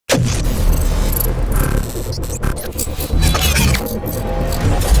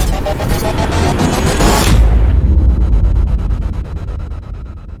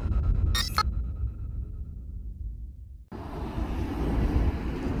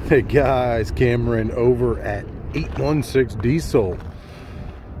Hey guys, Cameron over at 816 Diesel.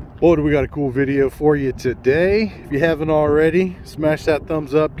 Boy, do we got a cool video for you today. If you haven't already, smash that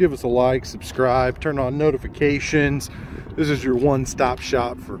thumbs up, give us a like, subscribe, turn on notifications. This is your one-stop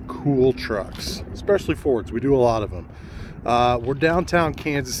shop for cool trucks, especially Fords. We do a lot of them. We're downtown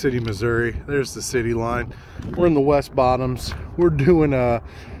Kansas City, Missouri. There's the city line. We're in the West Bottoms. We're doing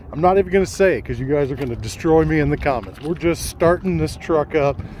I'm not even going to say it because you guys are going to destroy me in the comments. We're just starting this truck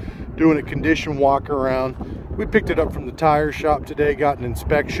up, doing a condition walk around. We picked it up from the tire shop today, got an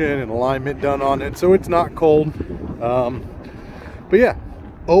inspection and alignment done on it, so it's not cold. But yeah,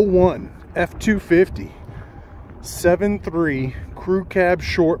 01 F250 7.3 crew cab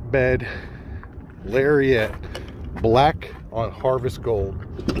short bed Lariat, black on harvest gold.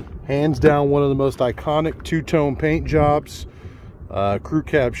 Hands down one of the most iconic two-tone paint jobs. Crew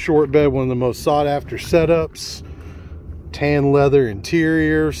cab short bed, one of the most sought after setups. Tan leather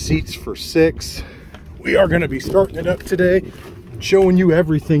interior, seats for 6. We are going to be starting it up today, showing you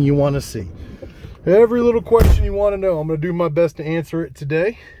everything you want to see. Every little question you want to know, I'm going to do my best to answer it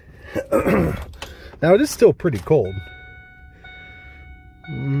today. Now it is still pretty cold.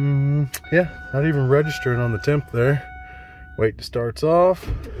 Yeah, not even registering on the temp there. Wait to starts off.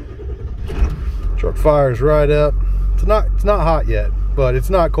 Truck fires right up. It's not hot yet, but it's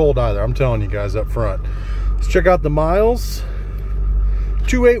not cold either. I'm telling you guys up front. Let's check out the miles.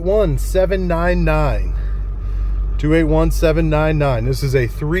 281,799. 281,799. This is a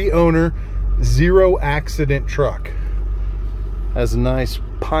 3-owner, 0 accident truck. Has a nice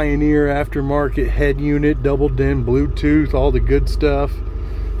Pioneer aftermarket head unit, double DIN, Bluetooth, all the good stuff.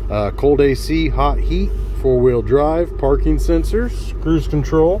 Cold AC, hot heat, 4-wheel drive, parking sensors, cruise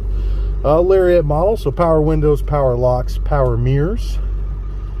control. Lariat model, so power windows, power locks, power mirrors.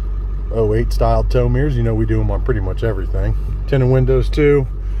 08 style tow mirrors, you know we do them on pretty much everything. Tinted windows too.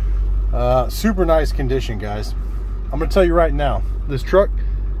 Super nice condition, guys. I'm gonna tell you right now, this truck,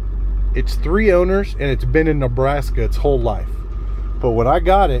 it's 3 owners and it's been in Nebraska its whole life. But when I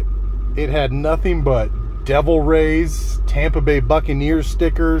got it, it had nothing but Devil Rays, Tampa Bay Buccaneers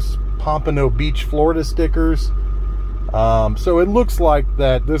stickers, Pompano Beach, Florida stickers. So it looks like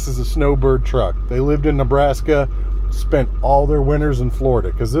that this is a snowbird truck. They lived in Nebraska, spent all their winters in Florida,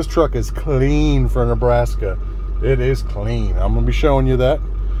 because this truck is clean for Nebraska. It is clean. I'm going to be showing you that.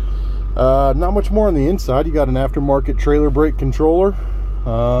 Not much more on the inside. You got an aftermarket trailer brake controller.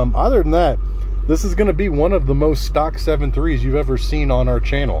 Other than that, this is going to be one of the most stock 7.3s you've ever seen on our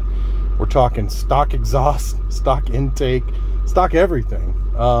channel. We're talking stock exhaust, stock intake, stock everything.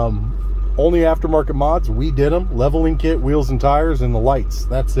 Only aftermarket mods, we did them. Leveling kit, wheels and tires, and the lights.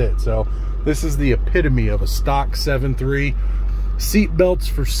 That's it. So this is the epitome of a stock 7.3. Seat belts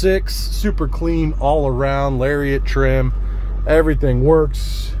for 6. Super clean all around. Lariat trim. Everything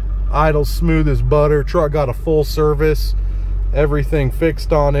works. Idle smooth as butter. Truck got a full service. Everything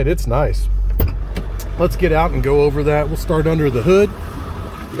fixed on it. It's nice. Let's get out and go over that. We'll start under the hood.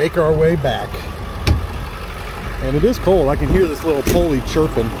 Make our way back. And it is cold. I can hear this little pulley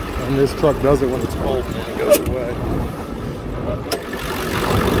chirping. And this truck does it when it's cold and it goes away.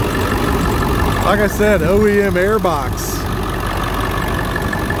 Like I said, OEM airbox.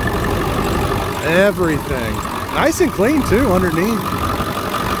 Everything. Nice and clean too underneath.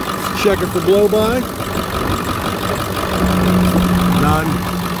 Let's check it for blow-by. None.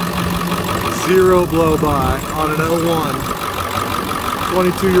 0 blow-by on an 01.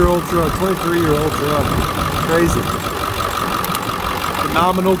 22-year-old truck, 23-year-old truck. Crazy.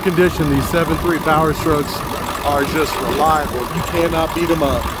 Phenomenal condition. These 7.3 Powerstrokes are just reliable. You cannot beat them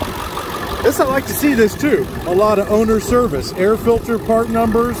up. This, I like to see this too. A lot of owner service. Air filter part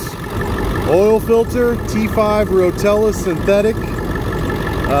numbers, oil filter, T5 Rotella synthetic.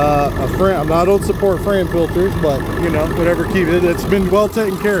 I don't support Fran filters, but you know, whatever, keep it. It's been well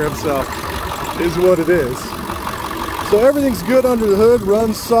taken care of, so it is what it is. So everything's good under the hood,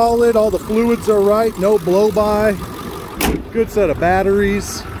 runs solid, all the fluids are right, no blow-by. Good set of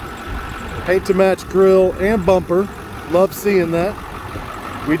batteries, paint to match grill and bumper. Love seeing that.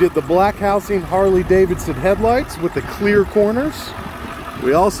 We did the black housing Harley headlights with the clear corners.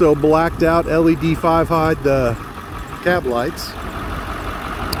 We also blacked out LED 5-hide the cab lights.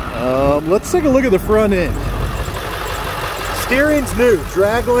 Let's take a look at the front end. Steering's new,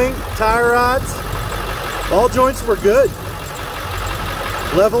 drag link, tie rods, all joints were good.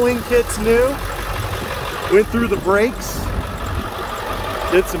 Leveling kit's new. Went through the brakes.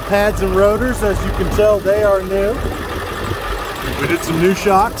 Did some pads and rotors. As you can tell, they are new. We did some new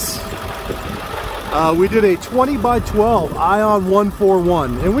shocks. We did a 20x12 Ion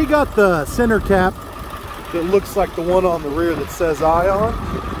 141, and we got the center cap that looks like the one on the rear that says Ion.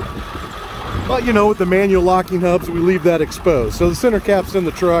 But you know, with the manual locking hubs, we leave that exposed. So the center cap's in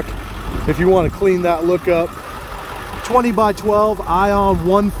the truck if you want to clean that look up. 20 by 12 Ion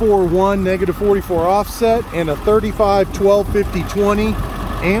 141 negative 44 offset and a 35 12 50 20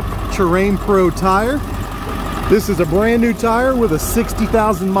 amp Terrain Pro tire. This is a brand new tire with a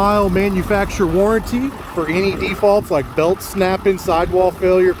 60,000 mile manufacturer warranty for any defaults like belt snapping, sidewall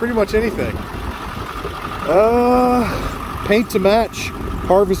failure, pretty much anything. Paint to match,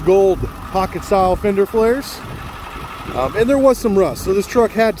 Harvest Gold pocket style fender flares. And there was some rust. So this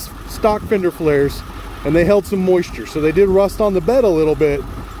truck had stock fender flares and they held some moisture. So they did rust on the bed a little bit,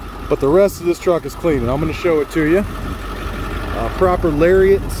 but the rest of this truck is clean and I'm gonna show it to you. Proper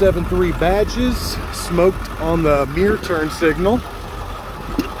Lariat 7.3 badges, smoked on the mirror turn signal.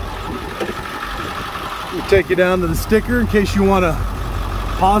 We'll take you down to the sticker in case you want to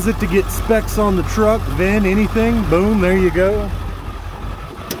pause it to get specs on the truck, VIN, anything. Boom, there you go.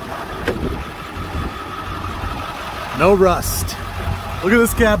 No rust. Look at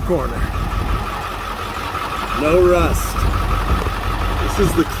this cab corner. No rust. This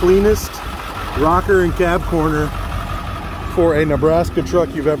is the cleanest rocker and cab corner for a Nebraska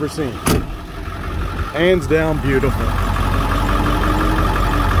truck you've ever seen. Hands down beautiful.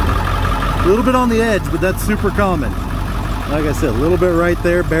 A little bit on the edge, but that's super common. Like I said, a little bit right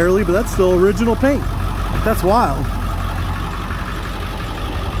there, barely, but that's still original paint. That's wild.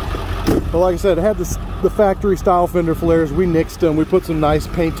 But like I said, it had the factory style fender flares. We nixed them. We put some nice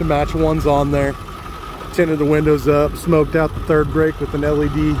paint to match ones on there. Tinted the windows up, smoked out the third brake with an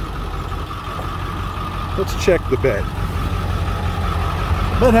LED. Let's check the bed.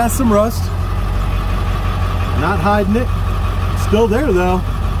 But it has some rust. Not hiding it. Still there though.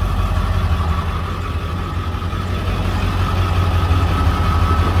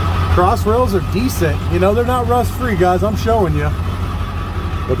 Cross rails are decent. You know, they're not rust free, guys. I'm showing you.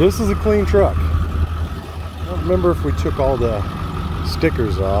 But this is a clean truck. I don't remember if we took all the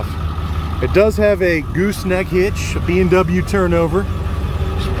stickers off. It does have a gooseneck hitch, a B&W turnover.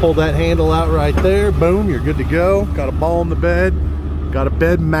 Just pull that handle out right there. Boom, you're good to go. Got a ball in the bed. Got a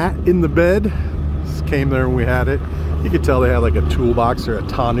bed mat in the bed. This came there when we had it. You could tell they had like a toolbox or a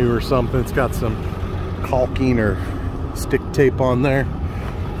tonneau or something. It's got some caulking or stick tape on there.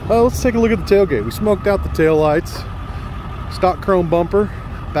 Let's take a look at the tailgate. We smoked out the tail lights. Stock chrome bumper,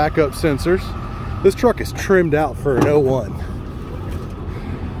 backup sensors. This truck is trimmed out for an 01.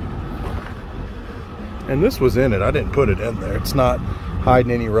 And this was in it. I didn't put it in there. It's not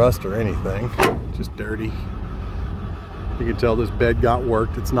hiding any rust or anything. Just dirty. You can tell this bed got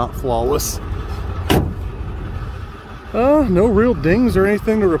worked. It's not flawless. No real dings or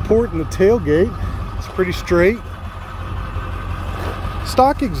anything to report in the tailgate. It's pretty straight.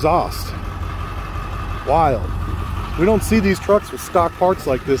 Stock exhaust. Wild. We don't see these trucks with stock parts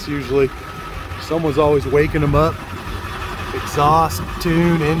like this usually. Someone's always waking them up. Exhaust,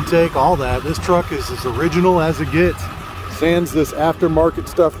 tune, intake, all that. This truck is as original as it gets. Sans this aftermarket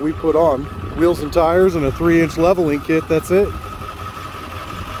stuff we put on. Wheels and tires and a 3-inch leveling kit, that's it. And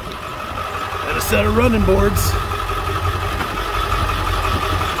a set of running boards.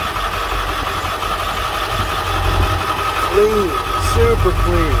 Clean, super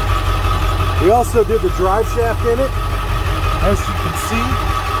clean. We also did the drive shaft in it. As you can see,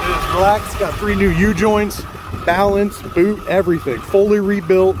 it is black. It's got 3 new U-joints, balance, boot, everything. Fully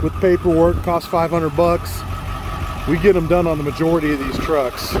rebuilt with paperwork, cost 500 bucks. We get them done on the majority of these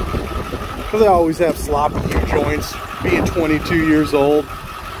trucks. They always have sloppy U-joints, being 22 years old.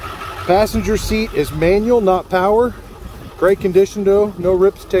 Passenger seat is manual, not power. Great condition though, no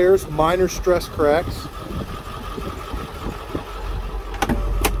rips, tears, minor stress cracks.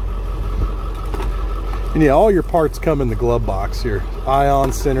 And yeah, all your parts come in the glove box here.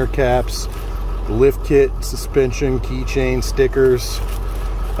 Ion center caps, lift kit, suspension, keychain, stickers,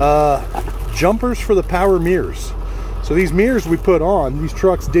 jumpers for the power mirrors. So these mirrors we put on, these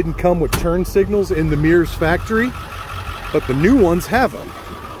trucks didn't come with turn signals in the mirrors factory, but the new ones have them.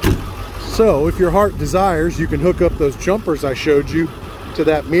 So if your heart desires, you can hook up those jumpers I showed you to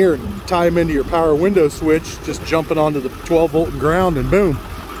that mirror and tie them into your power window switch, just jumping onto the 12-volt ground, and boom,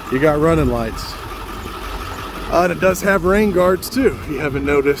 you got running lights. And it does have rain guards too, if you haven't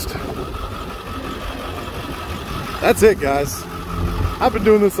noticed. That's it, guys. I've been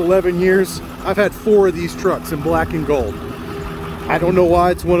doing this 11 years. I've had 4 of these trucks in black and gold. I don't know why.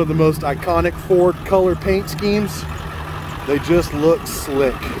 It's one of the most iconic Ford color paint schemes. They just look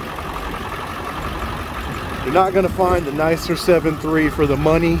slick. You're not gonna find a nicer 7.3 for the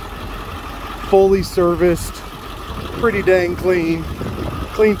money. Fully serviced, pretty dang clean.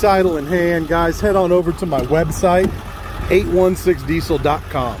 Clean title in hand. Guys, head on over to my website,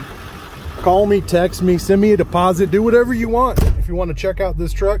 816diesel.com. Call me, text me, send me a deposit, do whatever you want. If you want to check out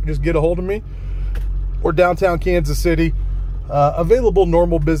this truck, just get a hold of me. Or downtown Kansas City. Available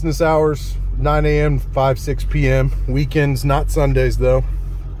normal business hours, 9 a.m. 6 p.m. Weekends, not Sundays though.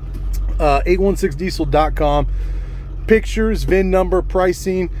 816diesel.com. Pictures, VIN number,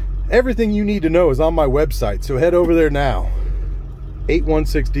 pricing, everything you need to know is on my website. So head over there now.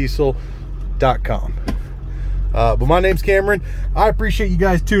 816diesel.com. But my name's Cameron. I appreciate you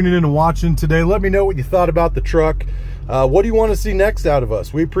guys tuning in and watching today. Let me know what you thought about the truck. What do you want to see next out of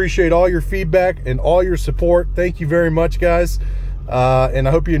us? We appreciate all your feedback and all your support. Thank you very much, guys. And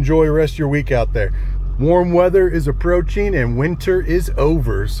I hope you enjoy the rest of your week out there. Warm weather is approaching and winter is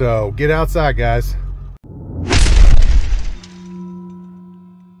over. So get outside, guys.